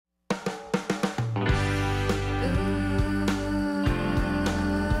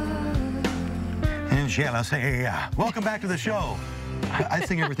Jealousy. Welcome back to the show. I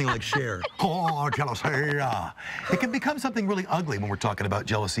sing everything like Cher. Oh, jealousy. It can become something really ugly when we're talking about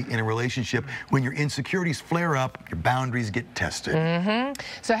jealousy in a relationship. When your insecurities flare up, your boundaries get tested.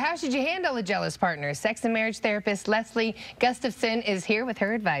 So how should you handle a jealous partner? Sex and marriage therapist Leslie Gustafson is here with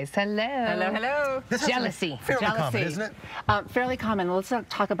her advice. Hello. Hello, hello. This Jealousy. Fairly common, isn't it? Fairly common. Let's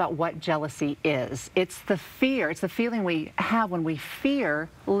talk about what jealousy is. It's the fear, it's the feeling we have when we fear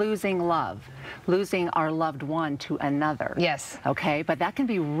losing love, losing our loved one to another. Yes. Okay, but that can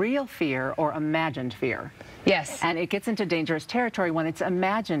be real fear or imagined fear. Yes. And it gets into dangerous territory when it's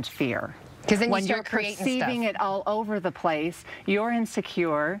imagined fear. Because then when you you're start creating perceiving stuff. it all over the place, you're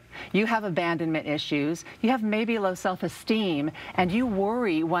insecure, you have abandonment issues, you have maybe low self-esteem, and you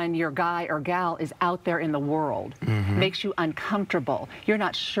worry when your guy or gal is out there in the world. Makes you uncomfortable. You're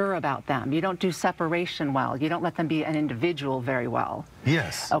not sure about them. You don't do separation well. You don't let them be an individual very well.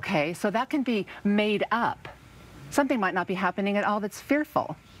 Yes. Okay, so that can be made up. Something might not be happening at all that's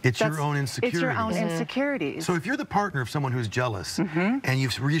fearful. It's your own insecurities. It's your own insecurities. So if you're the partner of someone who's jealous and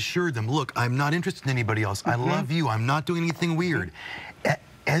you've reassured them, look, I'm not interested in anybody else. I love you. I'm not doing anything weird.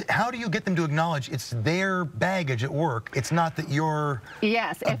 How do you get them to acknowledge it's their baggage at work? It's not that you're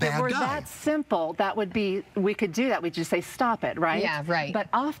Yes, a if bad it were guy. that simple, that would be, we could do that. We'd just say, stop it, right? Yeah, right. But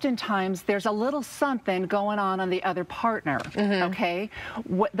oftentimes, there's a little something going on the other partner, okay?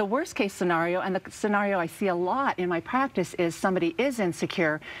 The worst case scenario, and the scenario I see a lot in my practice, is somebody is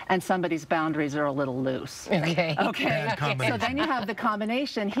insecure and somebody's boundaries are a little loose. Okay. Okay. Bad combination. So then you have the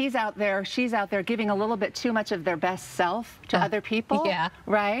combination. He's out there, she's out there giving a little bit too much of their best self to other people. Yeah.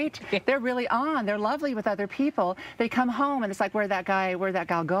 Right? They're really on. They're lovely with other people. They come home and it's like, where'd that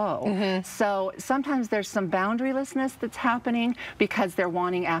gal go? So sometimes there's some boundarylessness that's happening because they're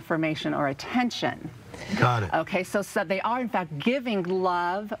wanting affirmation or attention. Got it. Okay, so they are in fact giving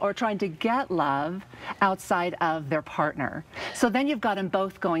love or trying to get love outside of their partner. So then you've got them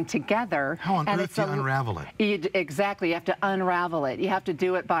both going together. How on earth do you unravel it? Exactly, you have to unravel it. You have to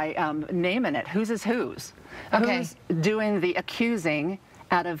do it by naming it. Whose is whose? Okay. Who's doing the accusing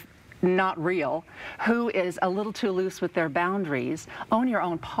out of not real? Who is a little too loose with their boundaries? Own your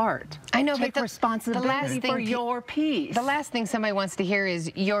own part. I know, Take but responsibility for your peace. The last thing somebody wants to hear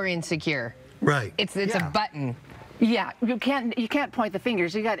is you're insecure. Right. It's a button. Yeah, you can't point the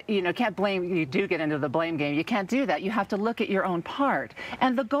fingers. Can't blame. You do get into the blame game. You can't do that. You have to look at your own part.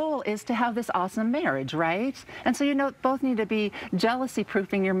 And the goal is to have this awesome marriage, right? And so both need to be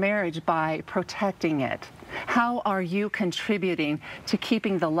jealousy-proofing your marriage by protecting it. How are you contributing to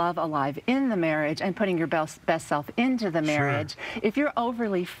keeping the love alive in the marriage and putting your best self into the marriage? If you're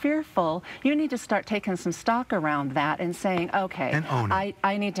overly fearful, you need to start taking some stock around that and saying, okay, and own it.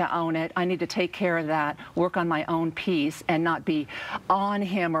 I need to own it. I need to take care of that, work on my own peace, and not be on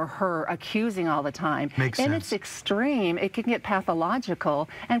him or her accusing all the time. Makes In sense. its extreme, it can get pathological,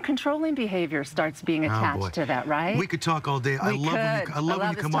 and controlling behavior starts being attached to that, right? We could talk all day. I love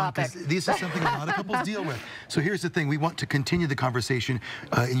when you come on, because this is something a lot of couples deal with. So here's the thing. We want to continue the conversation,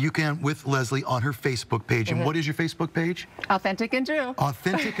 and you can with Leslie on her Facebook page. And what is your Facebook page? Authentic and True.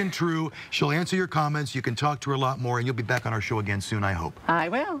 Authentic and True. She'll answer your comments. You can talk to her a lot more, and you'll be back on our show again soon, I hope. I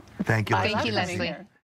will. Thank you, Leslie. Thank you, Leslie.